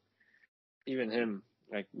 but even him,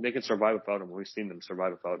 like, they can survive without him. We've seen them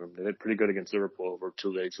survive without him. They did pretty good against Liverpool over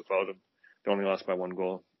 2 legs without him. They only lost by 1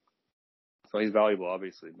 goal. So he's valuable,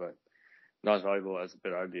 obviously, but not as valuable as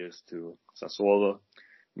Berardi is to Sassuolo.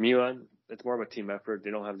 Milan, it's more of a team effort. They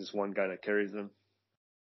don't have this one guy that carries them.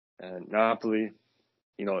 And Napoli,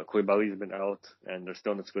 Koulibaly's been out, and they're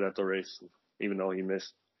still in the Scudetto race, even though he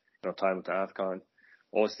missed, time with the AFCON.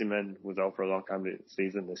 Osimhen was out for a long time this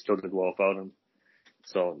season. They still did well without him.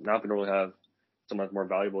 So Napoli don't really have someone that's more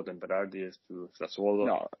valuable than Berardi is to Sassuolo.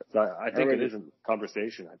 No, So I think it is a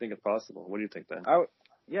conversation. I think it's possible. What do you think, then?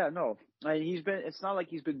 No. It's not like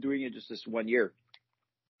he's been doing it just this 1 year.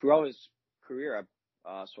 Throughout his career at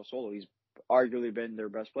Sassuolo, he's arguably been their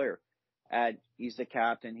best player. And he's the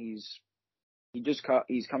captain. He's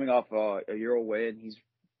coming off a Euro win. He's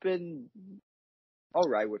been all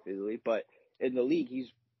right with Italy, but in the league,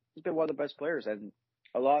 he's been one of the best players. And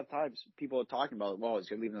a lot of times, people are talking about, well, he's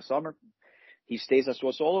going to leave in the summer. He stays at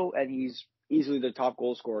Sassuolo, and he's easily the top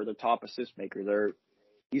goal scorer, the top assist maker.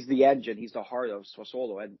 He's the engine. He's the heart of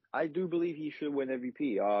Sassuolo, and I do believe he should win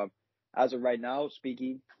MVP. As of right now,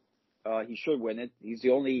 speaking, he should win it. He's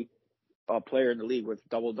the only player in the league with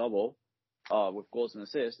double-double with goals and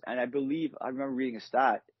assists. And I remember reading a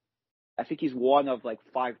stat. I think he's one of like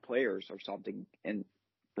 5 players or something in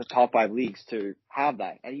the top 5 leagues to have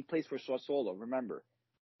that. And he plays for Sassuolo. Remember,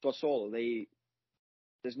 Sassuolo,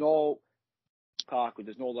 there's no Kaku,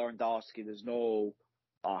 there's no Lewandowski, there's no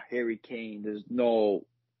Harry Kane, there's no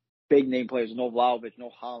big name players, no Vlahovic,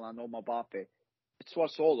 no Haaland, no Mbappe. It's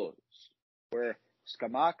Sassuolo, where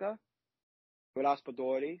Scamacca,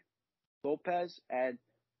 Raspadori, Lopez, and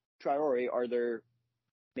Traore are their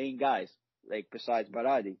main guys, like besides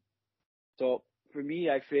Berardi. So for me,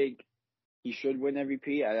 I think he should win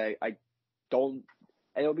MVP, and I don't.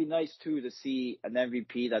 And it'll be nice too to see an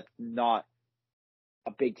MVP that's not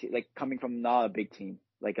a big team, like coming from not a big team,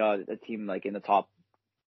 like a team like in the top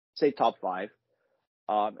 5.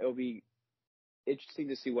 It'll be interesting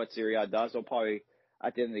to see what Serie A does. They'll probably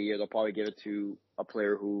at the end of the year give it to a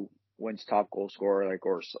player who wins top goal scorer,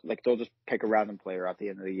 or they'll just pick a random player at the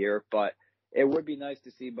end of the year. But it would be nice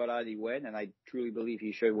to see Berardi win, and I truly believe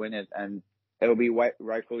he should win it, and it'll be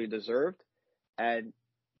rightfully deserved. And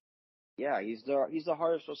yeah, he's the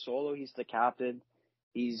heart of Sassuolo. He's the captain.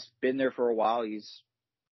 He's been there for a while. He's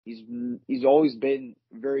always been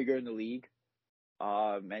very good in the league,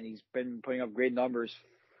 and he's been putting up great numbers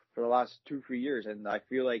for the last 2-3 years. And I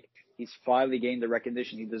feel like he's finally gained the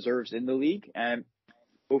recognition he deserves in the league, and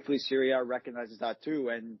hopefully Serie A recognizes that too,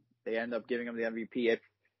 and they end up giving him the MVP if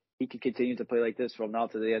he can continue to play like this from now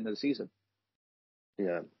to the end of the season.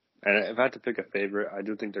 Yeah, and if I had to pick a favorite, I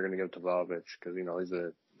do think they're going to give it to Vlahovic because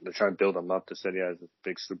they're trying to build him up to say he has a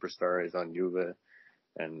big superstar. He's on Juve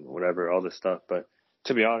and whatever, all this stuff. But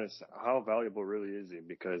to be honest, how valuable really is he?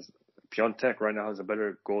 Because Piontek right now has a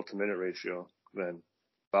better goal to minute ratio than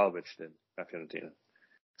Vlahovic did at Fiorentina.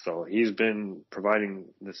 So he's been providing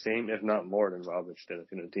the same, if not more, than Vlahovic did at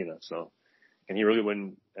Fiorentina. So can he really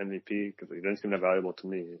win MVP? Because he doesn't seem that valuable to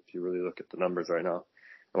me if you really look at the numbers right now.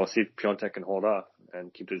 And we'll see if Piontek can hold off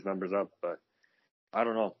and keep these numbers up. But I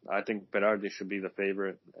don't know. I think Berardi should be the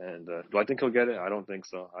favorite. And do I think he'll get it? I don't think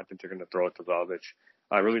so. I think they're going to throw it to Vlahovic.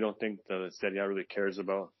 I really don't think the Serie A really cares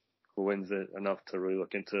about who wins it enough to really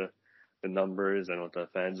look into the numbers and what the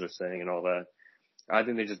fans are saying and all that. I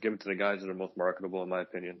think they just give it to the guys that are most marketable, in my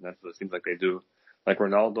opinion. That's what it seems like they do. Like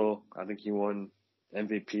Ronaldo, I think he won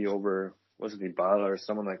MVP over, wasn't he, Bala or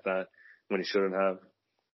someone like that, when he shouldn't have.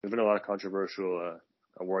 There's been a lot of controversial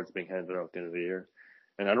awards being handed out at the end of the year.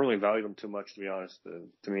 And I don't really value them too much, to be honest.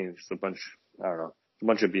 To me, it's just a bunch of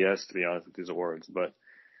BS, to be honest, with these awards. But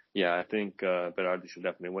yeah, I think Berardi should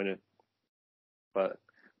definitely win it. But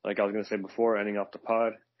like I was going to say before, ending off the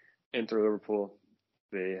pod, Inter Liverpool,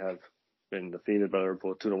 they have been defeated by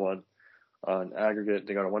Liverpool 2-1 on aggregate.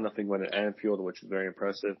 They got a 1-0 win at Anfield, which is very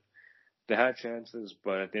impressive. They had chances,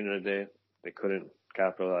 but at the end of the day, they couldn't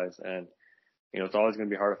capitalize. And it's always going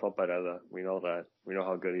to be hard to fault Barella. We know that. We know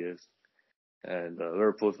how good he is. And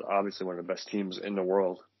Liverpool is obviously one of the best teams in the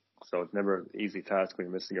world. So it's never an easy task when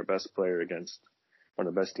you're missing your best player against one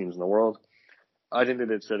of the best teams in the world. I think they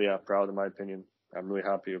did Serie A proud, in my opinion. I'm really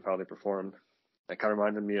happy with how they performed. It kind of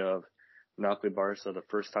reminded me of Napoli-Barca the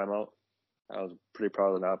first time out. I was pretty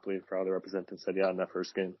proud of Napoli for how they represented Serie A in that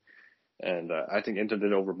first game. And I think Inter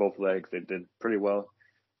did over both legs. They did pretty well.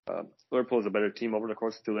 Liverpool is a better team over the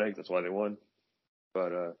course of 2 legs. That's why they won.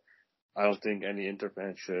 But I don't think any Inter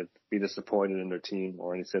fan should be disappointed in their team,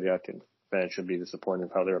 or any Serie A fan should be disappointed in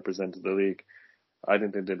how they represented the league. I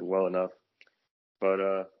think they did well enough.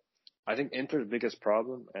 But I think Inter's biggest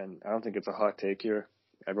problem, and I don't think it's a hot take here,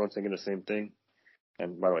 everyone's thinking the same thing.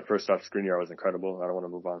 And by the way, first off, Skriniar was incredible. I don't want to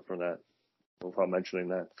move on from that without mentioning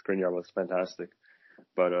that. Skriniar was fantastic.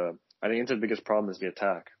 But I think Inter's biggest problem is the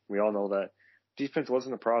attack. We all know that defense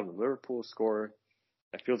wasn't a problem. Liverpool scored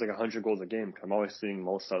it feels like 100 goals a game. I'm always seeing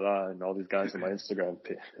Mo Salah and all these guys on my Instagram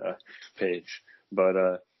page.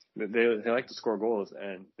 But they like to score goals,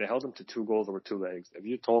 and they held them to 2 goals over 2 legs. If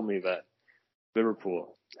you told me that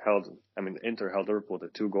Inter held Liverpool to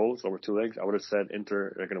 2 goals over 2 legs, I would have said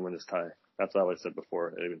Inter are going to win this tie. That's what I would have said before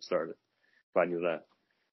it even started, if I knew that.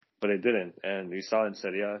 But they didn't, and you saw in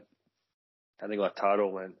Serie A, I think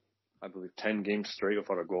Lautaro went, I believe, 10 games straight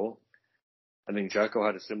without a goal. I think Dzeko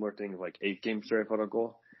had a similar thing, like 8 games straight without a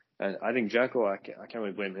goal. And I think Dzeko, I can't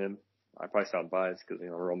really blame him. I probably sound biased because,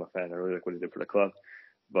 I'm a Roma fan. I really like what he did for the club.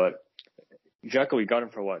 But Dzeko, we got him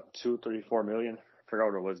for what, 2, 3, 4 million? I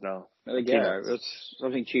forgot what it was now. Yeah, it's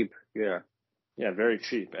something cheap. Yeah. Yeah, very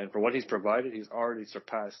cheap. And for what he's provided, he's already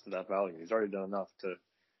surpassed that value. He's already done enough to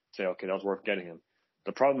say, okay, that was worth getting him.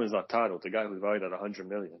 The problem is Lautaro, the guy who's valued at 100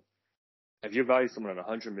 million. If you value someone at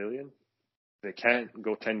 100 million, they can't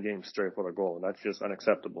go 10 games straight without a goal. And that's just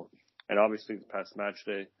unacceptable. And obviously, the past match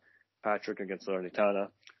day, Patrick against Salernitana,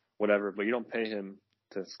 whatever, but you don't pay him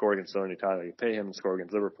to score against Salernitana. You pay him to score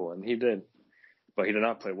against Liverpool. And he did. But he did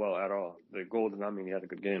not play well at all. The goal did not mean he had a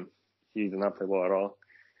good game. He did not play well at all.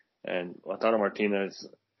 And Lautaro Martinez,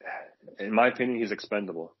 in my opinion, he's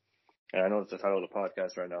expendable. And I know it's the title of the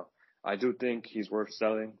podcast right now. I do think he's worth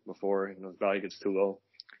selling before his value gets too low.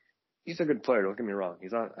 He's a good player, don't get me wrong.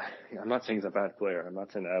 I'm not saying he's a bad player. I'm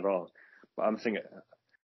not saying that at all. But I'm saying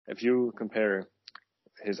if you compare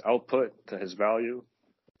his output to his value,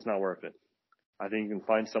 it's not worth it. I think you can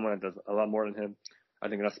find someone that does a lot more than him. I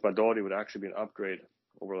think Raspadori would actually be an upgrade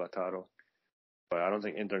over Lautaro. But I don't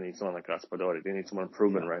think Inter needs someone like Raspadori. They need someone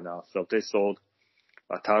proven right now. So if they sold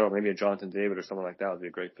Lautaro, maybe a Jonathan David or someone like that would be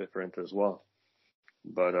a great fit for Inter as well.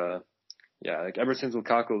 But like ever since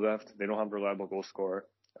Lukaku left, they don't have a reliable goal scorer.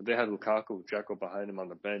 If they had Lukaku, Dzeko behind him on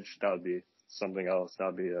the bench, that would be something else. That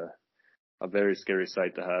would be a very scary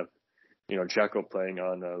sight to have. Dzeko playing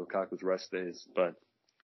on Lukaku's rest days. But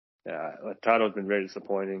yeah, Lautaro's been very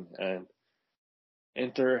disappointing. And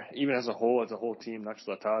Inter, even as a whole team, not just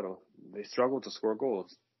Lautaro, they struggled to score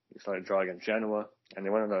goals. They started drawing against Genoa, and they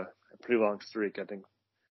went on a pretty long streak. I think,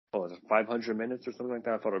 was it 500 minutes or something like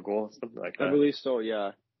that? I thought a goal, something like that. I believe so,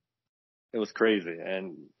 yeah. It was crazy.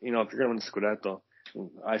 And, if you're going to win the Scudetto,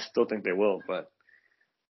 I still think they will, but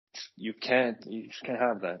you just can't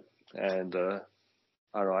have that. And, I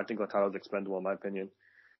don't know, I think Lautaro's expendable in my opinion.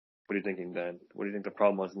 What are you thinking, Dan? What do you think the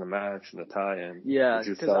problem was in the match and the tie? And yeah,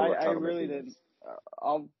 because I really didn't.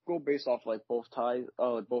 I'll go based off like both legs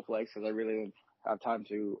because I really didn't have time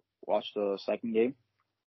to watch the second game.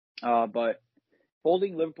 But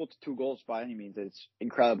holding Liverpool to 2 goals by any means is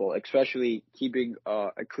incredible, especially keeping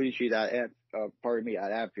a clean sheet at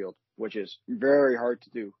Anfield, which is very hard to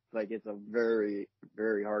do. Like it's a very,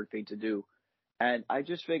 very hard thing to do. And I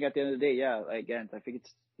just think at the end of the day, again, I think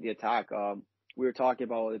it's the attack. We were talking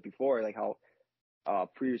about it before, like how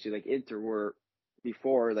previously like Inter were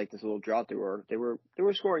before like this little drought they were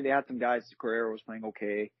scoring. They had some guys. Carrera was playing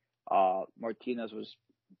okay. Martinez was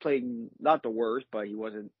playing not the worst, but he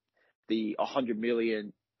wasn't the 100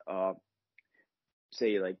 million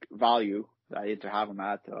say like value that I had to have him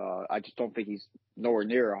at. I just don't think he's nowhere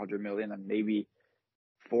near 100 million, and maybe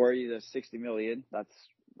 40 to 60 million. That's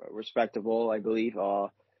respectable, I believe.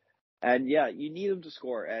 And yeah, you need him to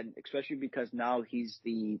score, and especially because now he's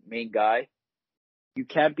the main guy. You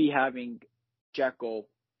can't be having Dzeko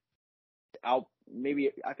out.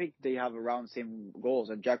 Maybe I think they have around the same goals,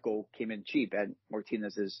 and Dzeko came in cheap, and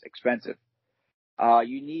Martinez is expensive.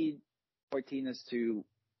 You need Martinez to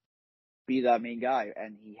be that main guy,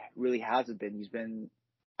 and he really hasn't been. He's been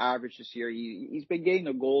average this year. He's been getting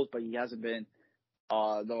the goals, but he hasn't been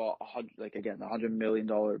the $100 million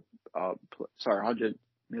 €100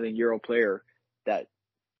 million player that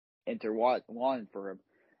Inter wanted for him.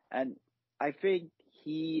 And I think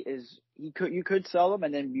you could sell him,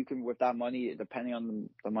 and then you can, with that money, depending on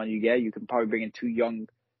the money you get, you can probably bring in 2 young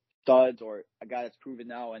studs or a guy that's proven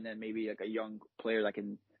now, and then maybe like a young player that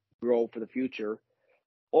can grow for the future.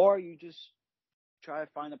 Or you just try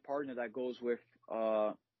to find a partner that goes with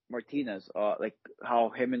Martinez, like how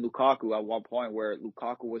him and Lukaku at one point, where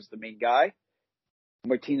Lukaku was the main guy,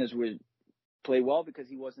 Martinez would play well because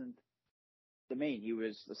he wasn't the main. He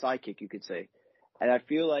was the sidekick, you could say. And I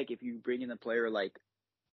feel like if you bring in a player like,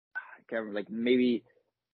 I can't remember, like maybe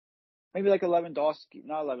like a Lewandowski,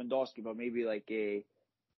 not Lewandowski, but maybe like a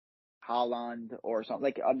Haaland or something.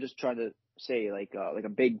 Like I'm just trying to say like a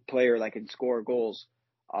big player that can score goals.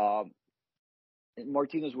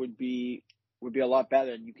 Martinez would be a lot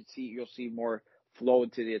better, and you'll see more flow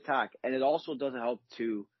into the attack. And it also doesn't help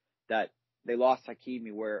too that they lost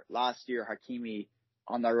Hakimi, where last year Hakimi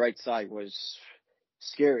on the right side was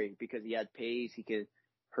scary because he had pace. He could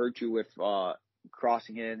hurt you with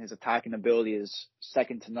crossing in. His attacking ability is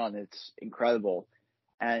second to none. It's incredible.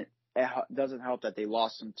 And it doesn't help that they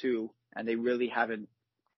lost him too, and they really haven't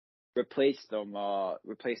replaced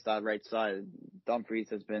that right side. Dumfries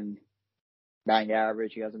has been bang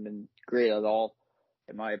average. He hasn't been great at all,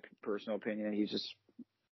 in my personal opinion. He's just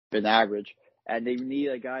been average. And they need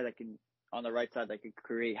a guy that can, on the right side, that can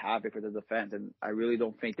create havoc for the defense. And I really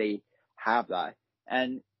don't think they have that.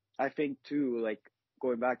 And I think too, like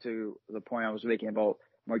going back to the point I was making about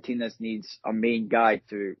Martinez needs a main guy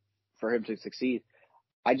for him to succeed.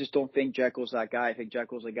 I just don't think Dzeko's that guy. I think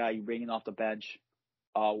Dzeko's a guy you bring in off the bench,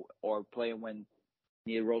 or playing when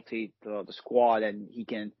you need to rotate the squad, and he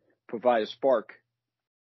can provide a spark.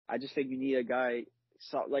 I just think you need a guy,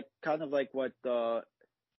 like kind of like what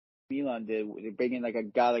Milan did. They bring in like a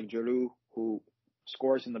guy like Giroud who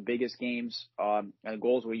scores in the biggest games, and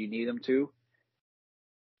goals where you need him to.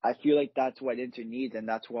 I feel like that's what Inter needs, and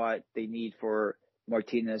that's what they need for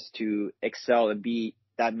Martinez to excel and be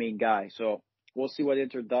that main guy. So we'll see what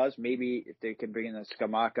Inter does. Maybe if they can bring in a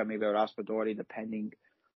Scamacca, maybe a Raspadori, depending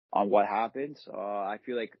on what happens. I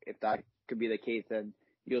feel like if that could be the case, then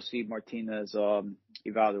you'll see Martinez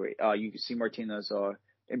evaluate. You can see Martinez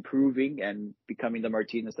improving and becoming the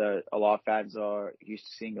Martinez that a lot of fans are used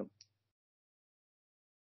to seeing him.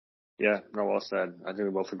 Yeah, no, well said. I think we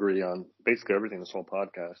both agree on basically everything this whole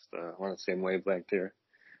podcast. We're on the same wavelength here.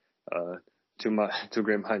 Two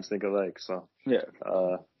great minds think alike. So yeah,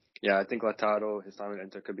 I think Lautaro, his time at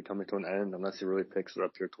Inter could be coming to an end unless he really picks it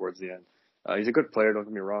up here towards the end. He's a good player, don't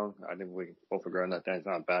get me wrong. I think we both agree on that. He's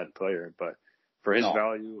not a bad player, but for his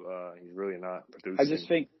value, he's really not producing. I just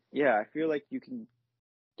think, I feel like you can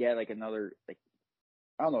get like another, like,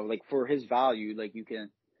 I don't know, like for his value, like you can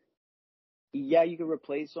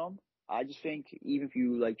replace him. I just think even if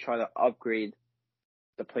you like try to upgrade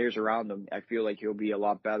the players around him, I feel like he'll be a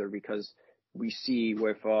lot better, because we see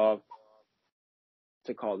with with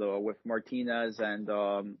Martinez and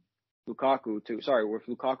Lukaku too. Sorry, with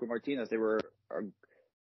Lukaku and Martinez, they were a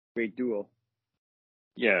great duo.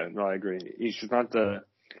 Yeah, no, I agree. He's not a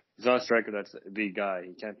striker that's the guy.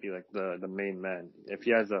 He can't be like the main man. If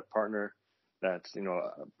he has a partner that's,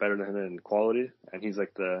 better than him in quality, and he's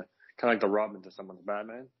like kind of like the Robin to someone's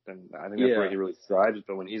Batman, then I think that's where he really thrives.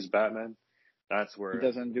 But when he's Batman, that's where he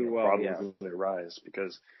doesn't do well. Problems really arise,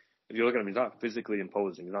 because if you look at him, he's not physically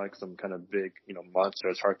imposing. He's not like some kind of big, monster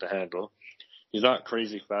that's hard to handle. He's not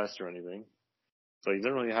crazy fast or anything. So he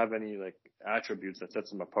doesn't really have any like attributes that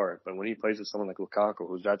sets him apart. But when he plays with someone like Lukaku,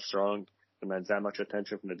 who's that strong, demands that much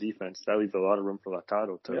attention from the defense, that leaves a lot of room for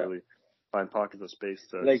Lautaro to really find pockets of space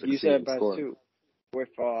to like you said, best score. Too. With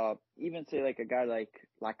even say like a guy like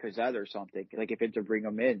Lacazette or something, like if Inter bring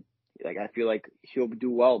him in, like I feel like he'll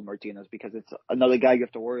do well, Martinez, because it's another guy you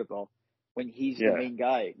have to worry about. When he's the main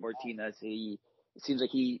guy, Martinez, it seems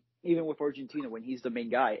like even with Argentina, when he's the main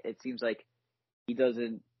guy, it seems like he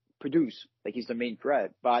doesn't produce, like he's the main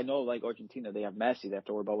threat. But I know like Argentina, they have Messi they have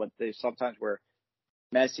to worry about. What there's sometimes where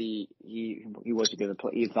Messi he wasn't going to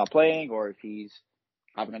play, he's not playing, or if he's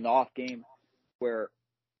having an off game, where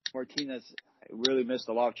Martinez really missed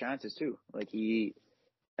a lot of chances too. And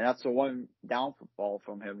that's the one downfall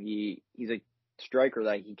from him. He's a striker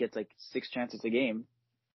that he gets like 6 chances a game,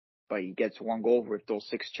 but he gets 1 goal with those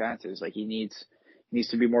 6 chances. Like he needs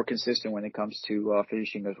to be more consistent when it comes to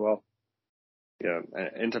finishing as well. Yeah,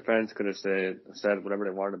 Inter fans could have said whatever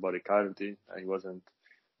they wanted about Icardi. He wasn't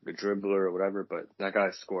a dribbler or whatever, but that guy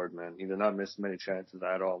scored, man. He did not miss many chances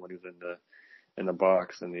at all when he was in the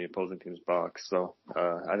box, in the opposing team's box. So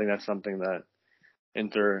I think that's something that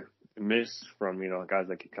Inter miss from guys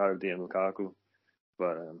like Icardi and Lukaku.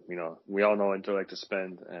 But we all know Inter like to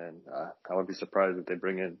spend, and I would be surprised if they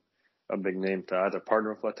bring in a big name to either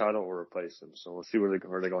partner with Lautaro or replace him. So we'll see where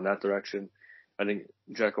they go in that direction. I think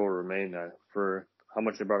Dzeko will remain. For how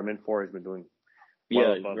much they brought him in for, he's been doing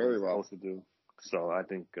well above what he's supposed to do. So I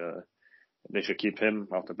think they should keep him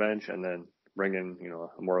off the bench and then bring in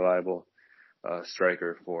a more reliable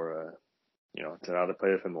striker for to either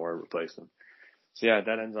play with him or replace him. So yeah,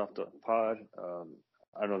 that ends off the pod.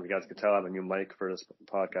 I don't know if you guys could tell I have a new mic for this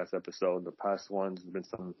podcast episode. The past ones have been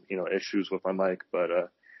some issues with my mic, but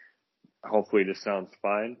hopefully this sounds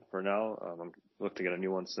fine for now. I'm looking to get a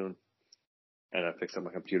new one soon. And I fixed up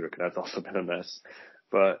my computer because that's also been a mess.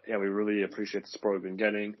 But yeah, we really appreciate the support we've been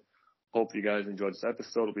getting. Hope you guys enjoyed this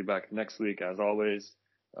episode. We'll be back next week as always.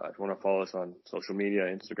 If you want to follow us on social media,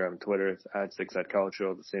 Instagram and Twitter, it's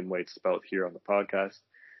 @6@Calcio, the same way it's spelled here on the podcast.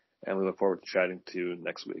 And we look forward to chatting to you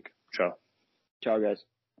next week. Ciao. Ciao, guys.